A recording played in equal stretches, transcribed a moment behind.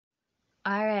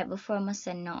Alright, before I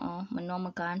say no, I know I'm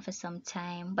gone for some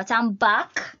time, but I'm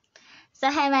back.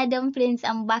 So hi my dumplings,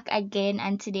 I'm back again,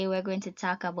 and today we're going to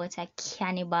talk about a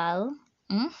cannibal.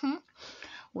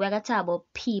 We're gonna talk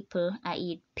about people. I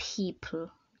eat people.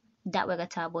 That we're gonna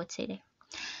talk about today.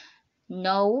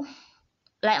 No,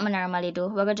 like I normally do,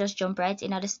 we're gonna just jump right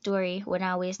into the story. We're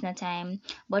not wasting no time.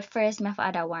 But first, I have to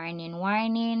add a warning.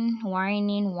 Warning.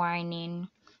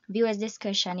 Viewers'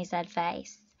 discretion is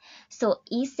advised. So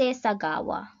Issei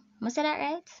Sagawa. Must I say that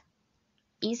right?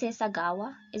 Issei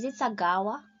Sagawa? Is it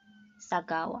Sagawa?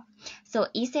 Sagawa. So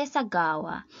Issei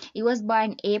Sagawa. He was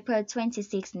born April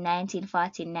 26,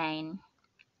 1949.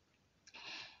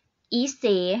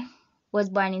 Issei was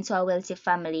born into a wealthy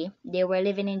family. They were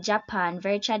living in Japan,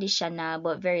 very traditional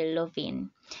but very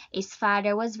loving. His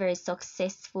father was very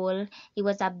successful. He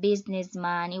was a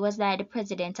businessman. He was like the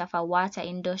president of a water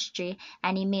industry,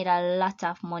 and he made a lot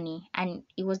of money, and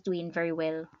he was doing very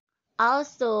well.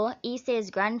 Also,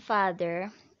 Issei's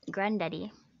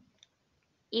granddaddy,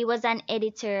 he was an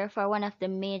editor for one of the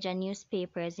major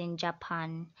newspapers in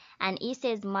Japan. And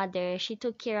Issei's mother, she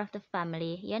took care of the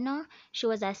family. She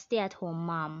was a stay-at-home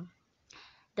mom.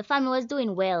 The family was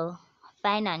doing well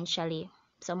financially.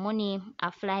 So money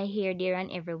a fly here, there,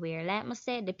 and everywhere. Like I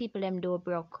said, the people them do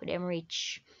broke, them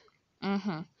rich.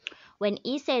 When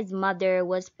Issei's mother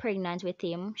was pregnant with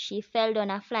him, she fell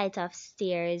down a flight of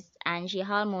stairs and she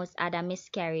almost had a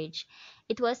miscarriage.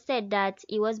 It was said that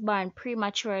he was born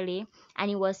prematurely and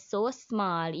he was so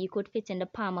small he could fit in the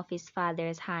palm of his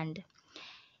father's hand.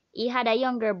 He had a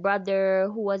younger brother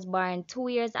who was born 2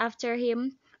 years after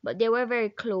him, but they were very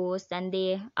close and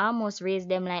they almost raised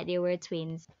them like they were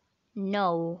twins.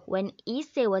 No, when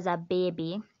Issei was a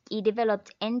baby, he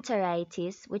developed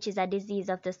enteritis, which is a disease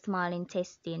of the small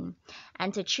intestine.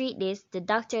 And to treat this, the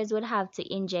doctors would have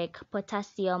to inject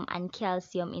potassium and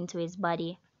calcium into his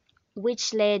body,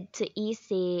 which led to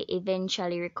Issei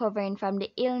eventually recovering from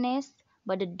the illness.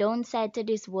 But the downside to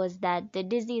this was that the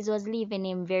disease was leaving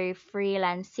him very frail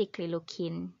and sickly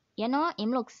looking.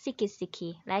 Him look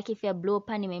sicky, like if you blow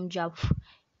upon him drop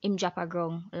a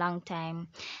ground long time.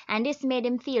 And this made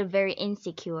him feel very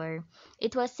insecure.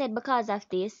 It was said because of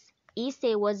this,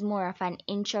 Issei was more of an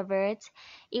introvert.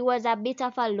 He was a bit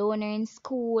of a loner in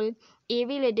school. He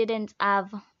really didn't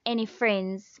have any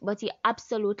friends, but he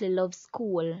absolutely loved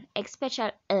school.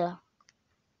 Especially.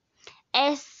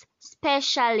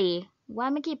 Why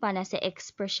am I keep on say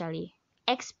especially?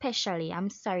 Especially.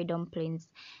 I'm sorry, dumplings.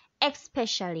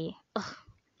 Especially.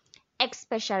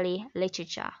 Especially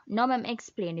literature. Now I'm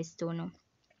explain this to you.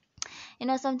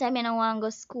 Sometimes you don't want to go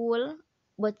school,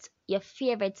 but your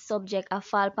favorite subject a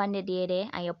fall upon the day there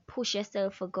and you push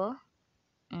yourself to go.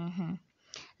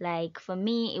 Like for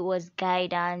me, it was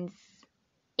guidance,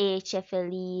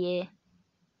 HFLE,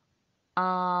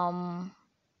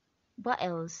 what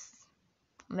else?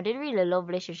 I did really love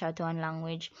literature to one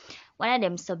language. One of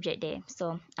them subject there.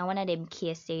 So and one of them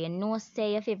case say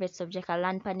say your favorite subject a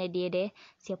land upon the day there,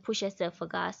 so you push yourself to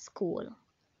go to school.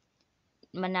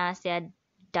 I not say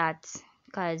that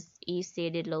because he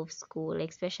said they love school,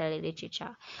 especially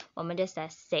literature. But I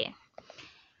just say,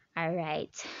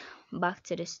 alright, back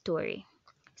to the story.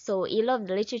 So he loved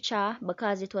literature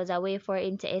because it was a way for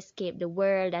him to escape the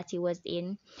world that he was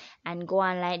in and go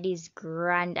on like these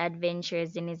grand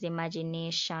adventures in his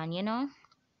imagination,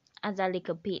 As a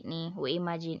little pitney, we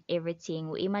imagine everything.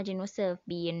 We imagine ourselves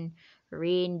being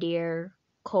reindeer,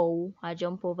 cow, a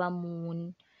jump over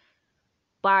moon,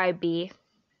 Barbie,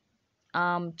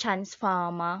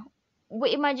 transformer.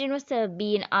 We imagine ourselves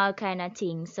being all kind of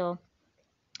things. So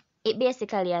it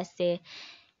basically I say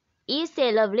he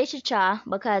say love literature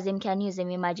because him can use him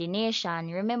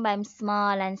imagination. Remember him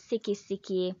small and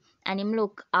sicky and him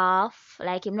look off,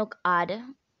 like him look odd.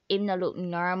 Him not look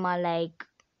normal like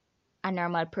a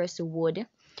normal person would.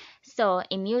 So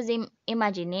him use him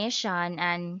imagination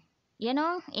and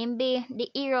him be the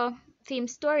hero for him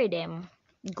story them.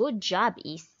 Good job,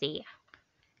 he say.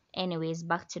 Anyways,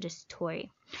 back to the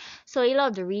story. So he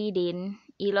loved reading,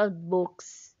 he loved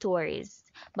books, stories.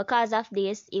 Because of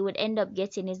this, he would end up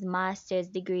getting his master's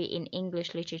degree in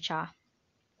English literature.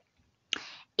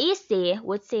 Issei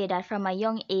would say that from a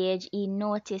young age, he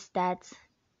noticed that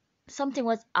something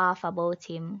was off about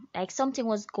him, like something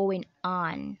was going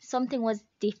on, something was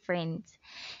different.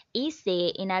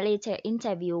 Issei, in a later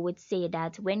interview, would say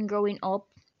that when growing up,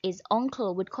 his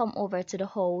uncle would come over to the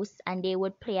house and they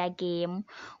would play a game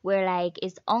where like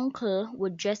his uncle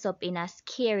would dress up in a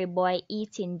scary boy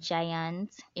eating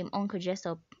giant. His uncle dressed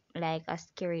up like a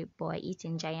scary boy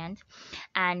eating giant,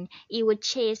 and he would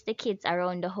chase the kids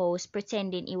around the house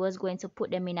pretending he was going to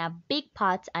put them in a big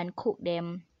pot and cook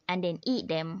them and then eat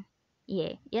them.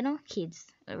 Yeah, you know, kids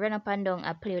run up and down.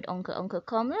 I play with uncle. Uncle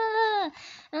come.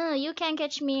 You can't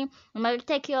catch me. I'm gonna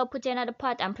take you out, put you in the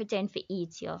pot, and pretend to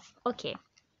eat you. Okay,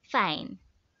 fine.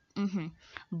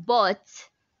 But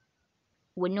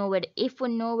if we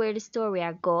know where the story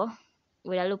I go,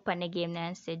 we'll look on the game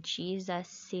and say, Jesus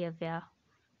Savior,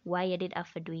 why you did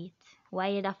have to do it? Why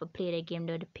you have to play the game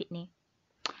though the pitney?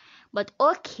 But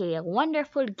okay,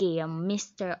 wonderful game,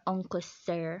 Mr. Uncle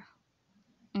Sir.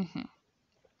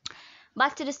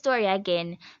 Back to the story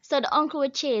again. So the uncle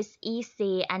would chase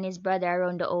Issei and his brother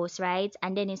around the house, right?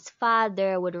 And then his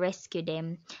father would rescue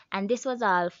them. And this was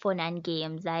all fun and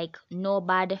games, like no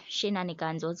bad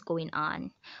shenanigans was going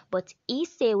on. But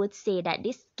Issei would say that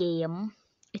this game,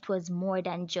 it was more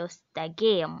than just a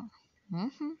game.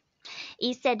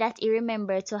 He said that he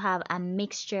remembered to have a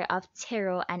mixture of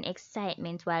terror and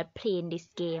excitement while playing this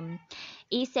game.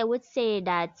 Issei would say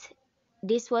that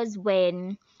this was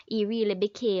when he really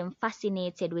became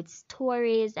fascinated with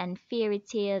stories and fairy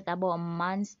tales about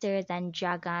monsters and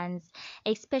dragons,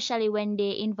 especially when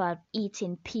they involved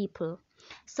eating people.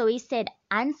 So he said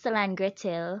Ansel and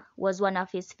Gretel was one of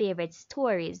his favorite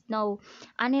stories. Now,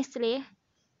 honestly,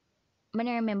 I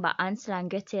don't remember Ansel and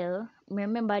Gretel. I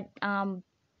remember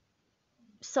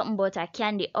something about a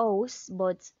candy house,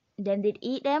 but them did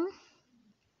eat them.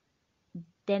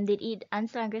 Them did eat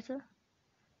Ansel and Gretel.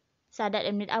 So that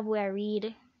them did have where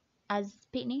read as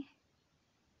Pitney.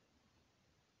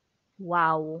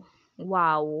 Wow.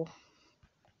 Wow.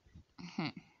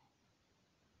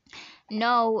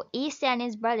 No, Issei and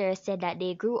his brother said that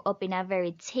they grew up in a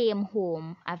very tame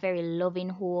home, a very loving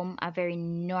home, a very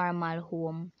normal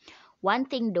home. One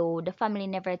thing though, the family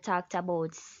never talked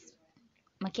about,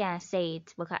 I can't say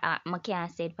it because I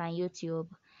can't say it on YouTube.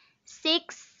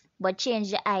 Six, but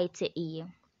change the I to E.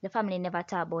 The family never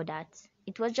talked about that.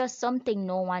 It was just something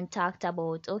no one talked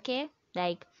about, okay?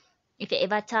 Like, if you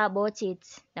ever talk about it,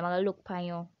 them gonna look upon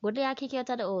you. But they are kick you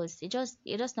out of the house. You just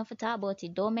not to talk about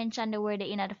it. Don't mention the word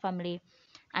in the family,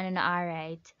 and it's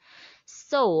alright.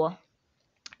 So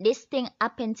this thing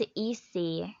happened to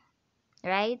Issei,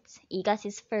 right? He got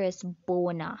his first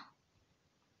boner.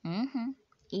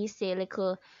 Issei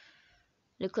little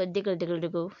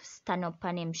diggle stand up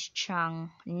on him strong.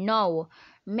 No,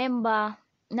 remember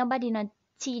nobody not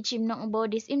teach him nothing about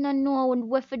this. He not know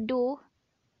what to do.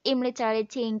 Him literally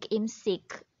think him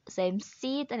sick. So him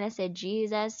see it and I said,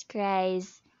 Jesus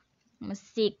Christ, I'm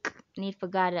sick. Need to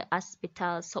go to the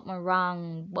hospital. Something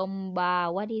wrong.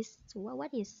 Bomba. What is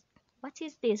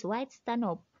this? Why it stand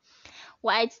up?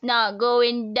 Why it's not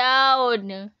going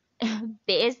down?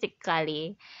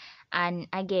 Basically. And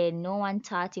again, no one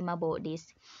taught him about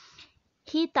this.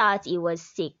 He thought he was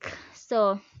sick.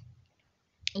 So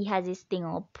he has his thing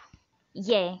up.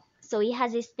 Yeah, so he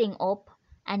has his thing up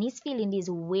and he's feeling these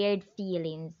weird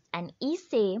feelings. And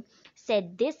Issei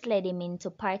said this led him into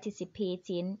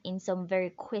participating in some very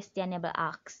questionable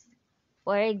acts.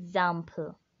 For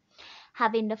example,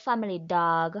 having the family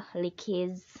dog lick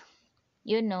his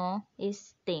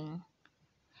thing.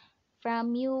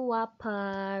 From you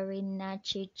apart in a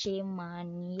chichi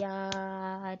man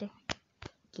yard.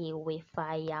 Give we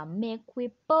fire, make we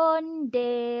burn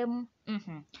them.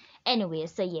 Anyway,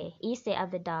 so yeah, Issei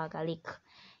have the dog a lick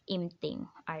him thing.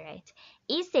 Alright.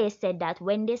 Issei said that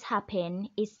when this happened,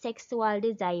 his sexual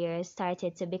desires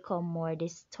started to become more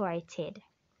distorted.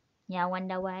 Yeah,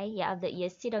 wonder why? You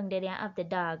sit down there and have the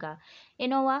dog. You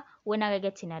know what? We're not gonna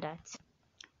get into that.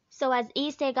 So as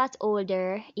Issei got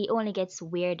older, he only gets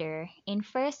weirder. In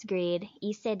first grade,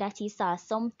 he said that he saw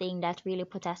something that really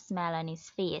put a smile on his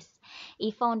face.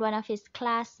 He found one of his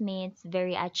classmates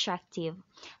very attractive.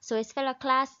 So his fellow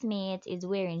classmate is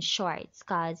wearing shorts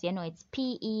cause it's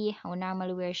PE. We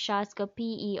normally wear shorts go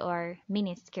PE or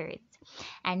mini skirts.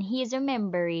 And he's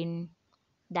remembering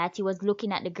that he was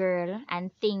looking at the girl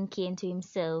and thinking to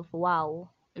himself, wow,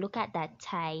 look at that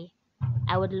tie.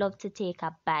 I would love to take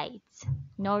a bite.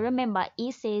 Now remember,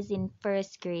 he says in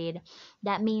first grade.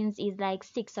 That means he's like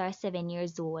 6 or 7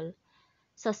 years old.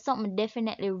 So something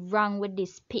definitely wrong with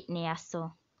this pitney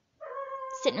so.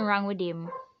 Something wrong with him.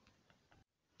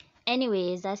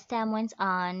 Anyways, as time went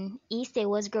on, Issei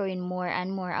was growing more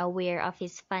and more aware of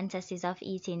his fantasies of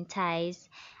eating ties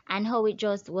and how it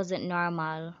just wasn't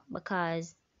normal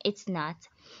because it's not.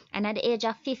 And at the age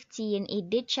of 15, he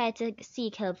did try to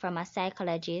seek help from a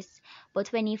psychologist,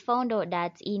 but when he found out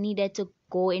that he needed to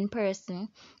go in person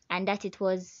and that it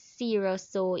was serious,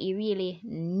 so he really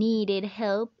needed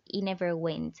help, he never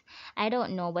went. I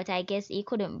don't know, but I guess he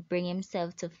couldn't bring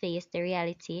himself to face the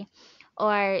reality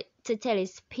or to tell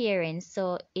his parents,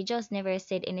 so he just never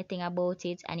said anything about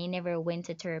it and he never went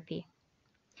to therapy.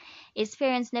 His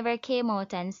parents never came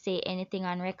out and say anything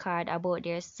on record about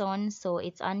their son, so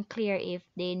it's unclear if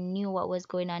they knew what was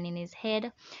going on in his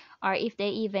head or if they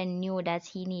even knew that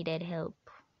he needed help.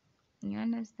 You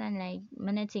understand? Like,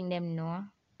 many things them know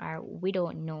or we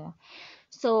don't know.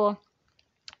 So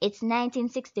it's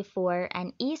 1964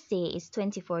 and Issei is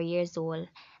 24 years old.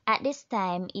 At this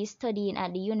time, he's studying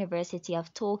at the University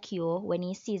of Tokyo when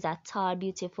he sees a tall,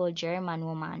 beautiful German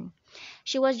woman.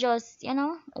 She was just,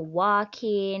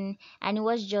 walking and he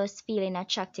was just feeling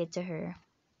attracted to her.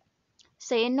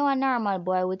 So, a normal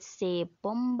boy would say,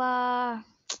 Bomba,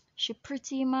 she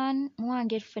pretty man, I want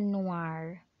to get for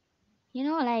noir.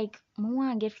 Like, I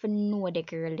want to get for know the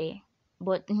girlie.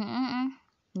 But,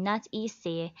 not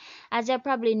Issei. As you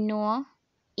probably know,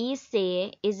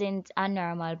 Issei isn't a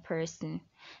normal person.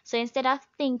 So instead of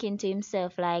thinking to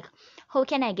himself like, how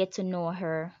can I get to know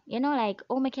her? Like,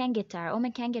 oh, I can get her, oh, I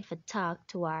can get to talk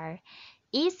to her.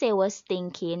 Issei was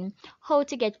thinking how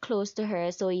to get close to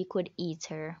her so he could eat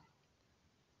her.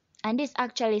 And this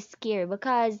actually scary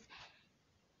because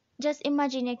just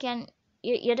imagine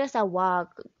you just a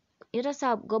walk, you just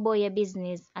a go about your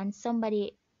business and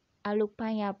somebody a look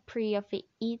on you pray for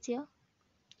eat you.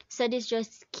 So this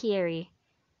just scary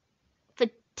for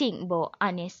think about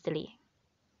honestly.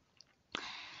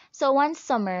 So one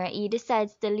summer he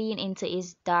decides to lean into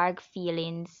his dark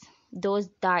feelings, those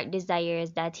dark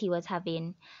desires that he was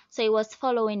having. So he was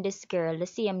following this girl, the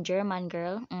same German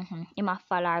girl. He must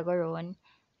follow her go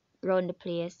round the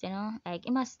place, like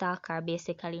he must stalk her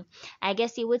basically. I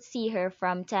guess he would see her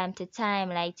from time to time,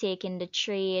 like taking the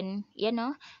train,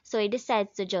 So he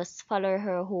decides to just follow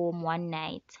her home one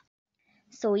night.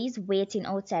 So he's waiting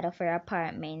outside of her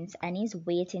apartment and he's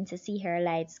waiting to see her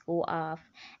lights go off.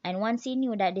 And once he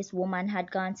knew that this woman had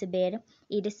gone to bed,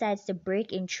 he decides to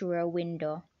break in through her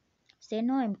window. So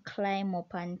him climb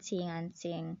up and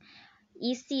thing.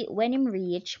 When him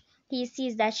reach, he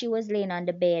sees that she was laying on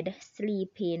the bed,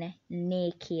 sleeping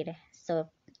naked. So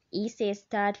he says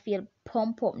start feel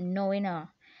pump up now,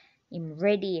 him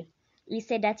ready. He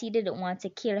said that he didn't want to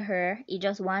kill her, he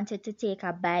just wanted to take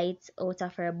a bite out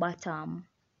of her bottom.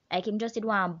 Like him just did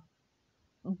want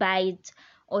bite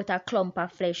out a clump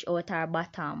of flesh out her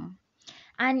bottom.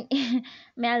 And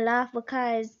me I laugh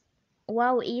because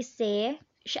wow he say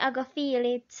she a go feel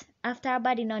it after her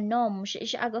body no numb.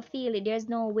 She a go feel it. There's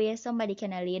no way somebody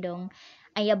can lay down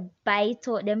and you bite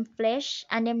out them flesh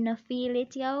and them no feel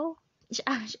it, yo. She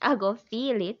a go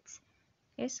feel it.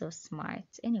 You're so smart.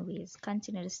 Anyways,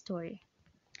 continue the story.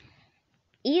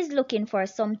 He's looking for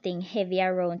something heavy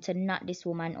around to knock this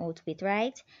woman out with,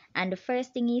 right? And the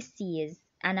first thing he sees,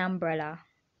 an umbrella.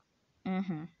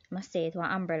 Must say it, one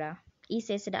umbrella. He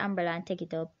says to the umbrella and take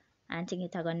it up and think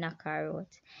it gonna knock her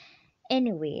out.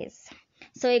 Anyways,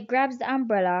 so he grabs the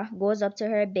umbrella, goes up to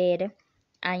her bed,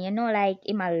 and like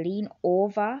him a lean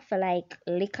over for like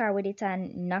lick her with it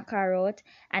and knock her out.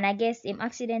 And I guess him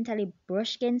accidentally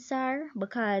brush against her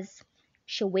because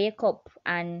she wake up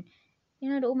and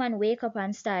the woman wake up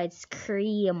and start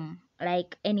scream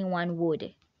like anyone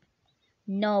would.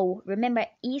 No, remember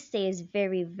Issei is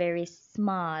very, very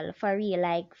small. For real,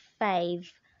 like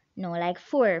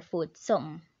 4 foot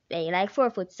something. Like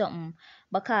 4 foot something.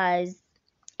 Because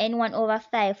anyone over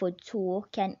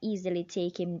 5'2" can easily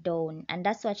take him down. And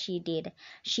that's what she did.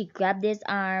 She grabbed his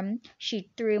arm, she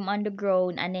threw him on the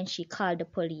ground, and then she called the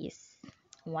police.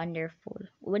 Wonderful.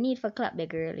 We need for clap the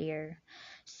girl here.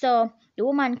 So the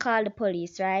woman called the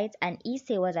police, right? And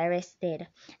Issei was arrested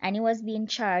and he was being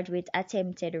charged with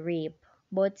attempted rape.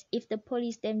 But if the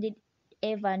police them did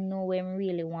ever know what him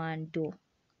really want to do.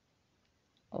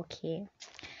 Okay.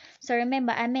 So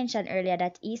remember I mentioned earlier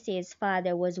that Issei's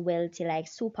father was wealthy, like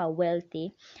super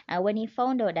wealthy. And when he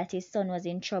found out that his son was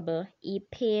in trouble, he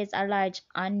pays a large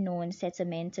unknown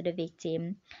settlement to the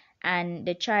victim and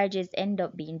the charges end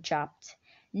up being dropped.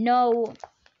 Now,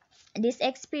 this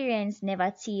experience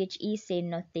never teach Issei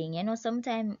nothing.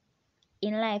 Sometimes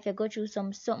in life you go through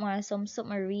something or something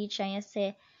reach and you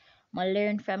say, I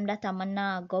learn from that and I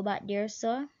nah go back there,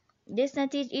 so. This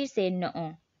not teach Issei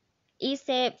nothing.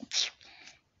 Issei,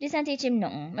 this not teach him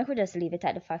nothing. I could just leave it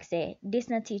at the fact say, this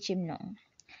not teach him nothing.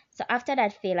 So after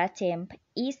that failed attempt,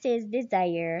 Issei's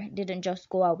desire didn't just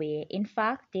go away. In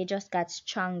fact, they just got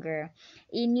stronger.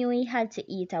 He knew he had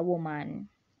to eat a woman.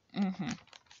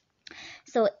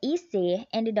 So Issei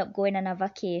ended up going on a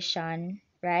vacation,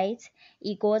 right?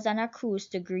 He goes on a cruise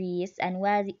to Greece, and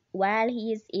while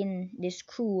he is in this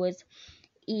cruise,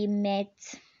 he met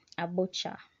a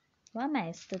butcher. Why am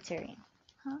I stuttering?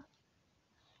 Huh?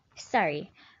 Sorry,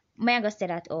 may I go say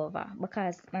that over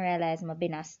because I realize I've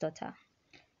been a stutter.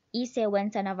 Issei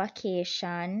went on a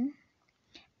vacation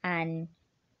and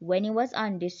when he was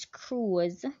on this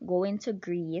cruise going to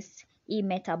Greece, he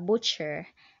met a butcher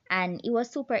and he was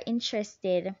super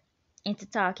interested into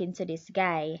talking to this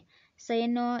guy. So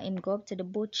him go up to the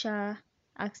butcher,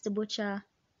 ask the butcher,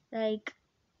 like,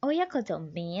 "Oh, you cut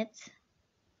up meat?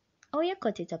 Oh, you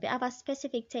cut it up? You have a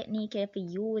specific technique you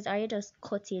use, or you just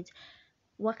cut it?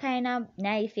 What kind of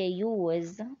knife you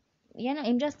use?"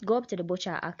 Him just go up to the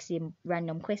butcher, ask him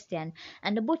random question,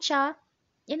 and the butcher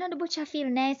feel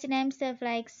nice in himself,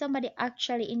 like somebody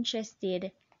actually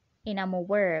interested in my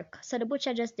work. So the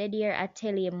butcher just dead here I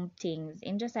tell him things.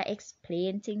 Him just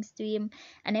explain things to him,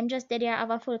 and him just dead here have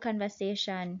a full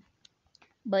conversation.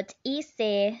 But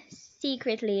Issei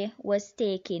secretly was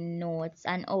taking notes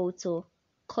and how to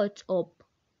cut up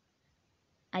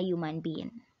a human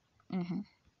being.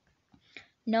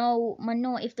 Now, I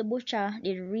know if the butcher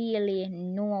did really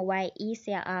know why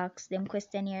Issei asked them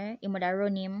question here, he would have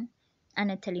run him and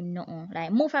not tell him nothing.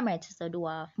 Like, move from it, so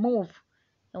dwarf, move.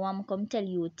 You want me come tell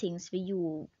you things for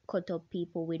you cut up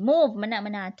people with. Move,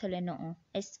 I'm not tell you nothing.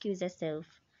 Excuse yourself,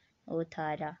 oh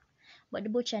tada. But the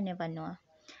butcher never know.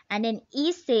 And then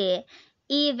Issei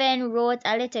even wrote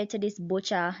a letter to this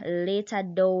butcher later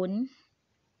down,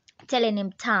 telling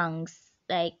him thanks.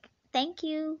 Like, thank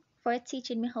you for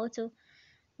teaching me how to.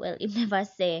 Well, he never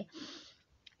say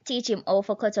teach him how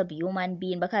to cut up human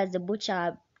being, because the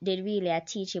butcher did really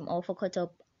teach him how to cut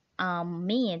up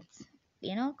meat,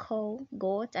 cow,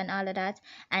 goat, and all of that.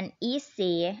 And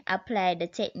Issei applied the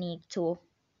technique to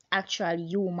actual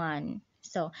human.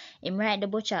 So him write the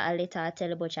butcher a letter, tell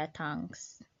the butcher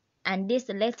thanks. And this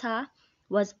letter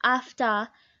was after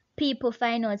people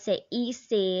find out say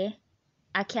Issei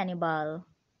a cannibal.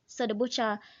 So the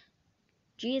butcher,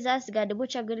 Jesus God, the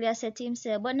butcher goodly said to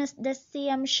himself, but the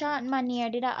same short man here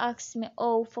did I ask me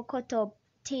how for cut up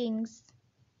things.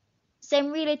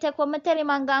 Same really take what me tell him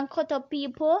and go and cut up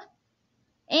people?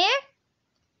 Eh?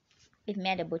 If me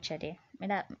had the butcher there.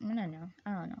 I don't know.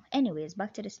 Anyways,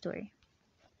 back to the story.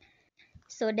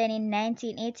 So then in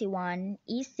 1981,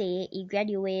 Issei, he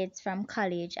graduates from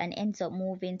college and ends up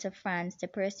moving to France to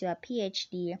pursue a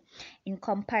PhD in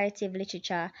comparative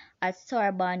literature at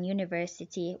Sorbonne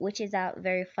University, which is a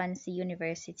very fancy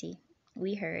university.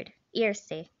 We heard.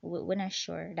 Hearsay. We're not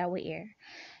sure that we hear.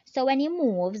 So when he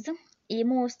moves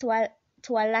to a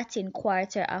Latin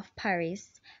quarter of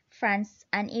Paris, France,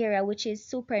 an area which is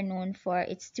super known for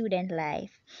its student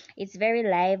life. It's very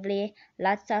lively,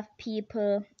 lots of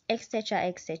people, etc.,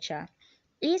 etc.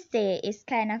 Issei is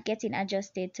kind of getting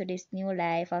adjusted to this new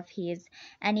life of his,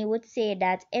 and he would say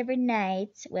that every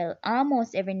night, well,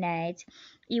 almost every night,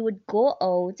 he would go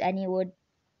out and he would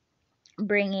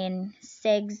bring in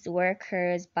sex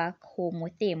workers back home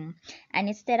with him. And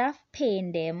instead of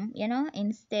paying them,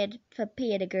 instead for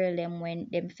pay the girl them when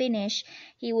them finish,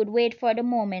 he would wait for the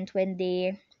moment when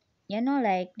they,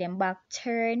 like them back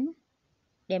turn,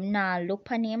 them now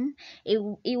look on him.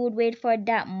 He would wait for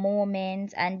that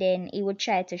moment and then he would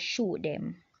try to shoot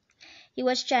them. He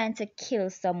was trying to kill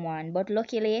someone, but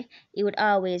luckily he would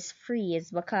always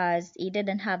freeze because he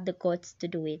didn't have the guts to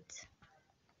do it.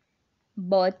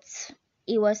 But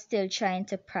he was still trying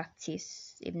to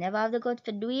practice. He never have the guts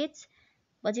to do it,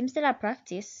 but him still a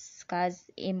practice because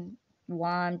him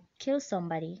want kill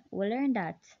somebody. We learn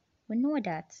that. We know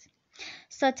that.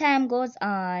 So time goes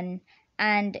on,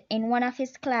 and in one of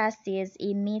his classes,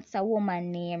 he meets a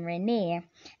woman named Renee,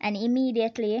 and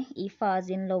immediately he falls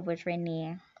in love with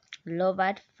Renee. Love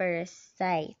at first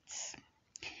sight.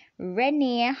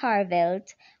 Renee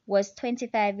Harvelt was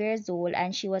 25 years old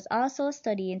and she was also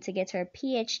studying to get her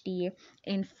PhD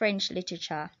in French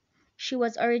literature. She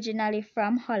was originally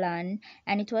from Holland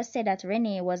and it was said that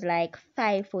Renee was like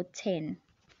 5'10".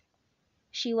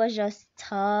 She was just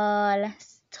tall,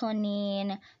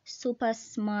 stunning, super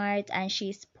smart, and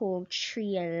she spoke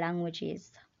 3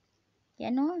 languages.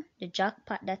 The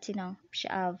jackpot that she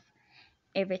have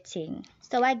everything.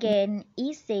 So again,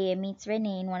 Issei meets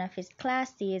Renee in one of his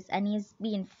classes and he's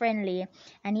being friendly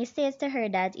and he says to her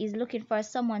that he's looking for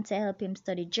someone to help him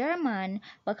study German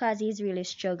because he's really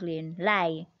struggling.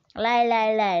 Lie,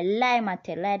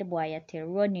 Mattel, lie the boy a tell,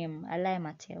 run him, a lie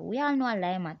Mattel. We all know a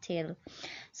lie Mattel.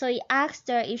 So he asked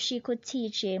her if she could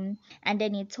teach him, and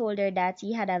then he told her that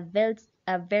he had a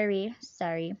very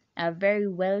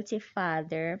wealthy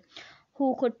father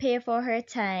who could pay for her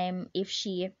time if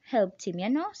she helped him.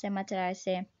 So I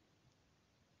say,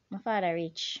 my father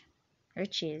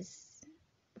riches.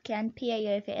 Can pay you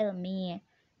if you help me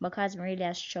because I'm really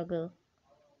a struggle.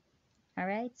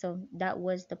 Alright, so that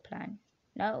was the plan.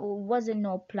 That wasn't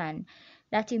no plan.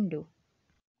 That him do.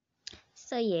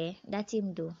 So yeah, that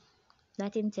him do.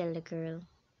 That him tell the girl.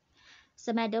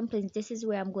 So my dumplings, this is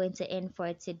where I'm going to end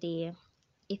for today.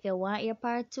 If you want your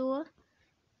part 2,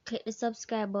 click the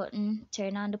subscribe button,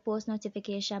 turn on the post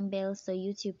notification bell so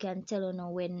YouTube can tell you know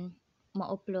when I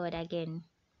upload again.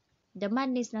 The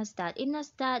madness not start. Him not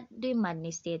start doing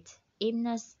madness yet. Him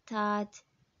not start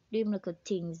doing little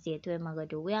things yet. What am I gonna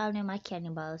do? We all know my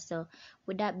cannibal. So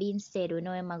with that being said, we know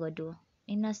what am I gonna do.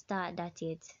 Him not start that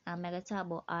yet. I'm gonna talk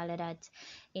about all of that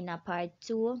in a part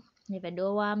 2. If you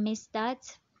don't want to miss that,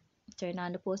 turn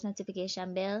on the post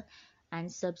notification bell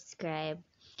and subscribe.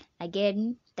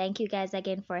 Again, thank you guys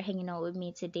again for hanging out with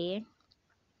me today.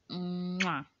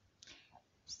 Mwah.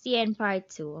 See you in part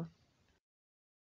 2.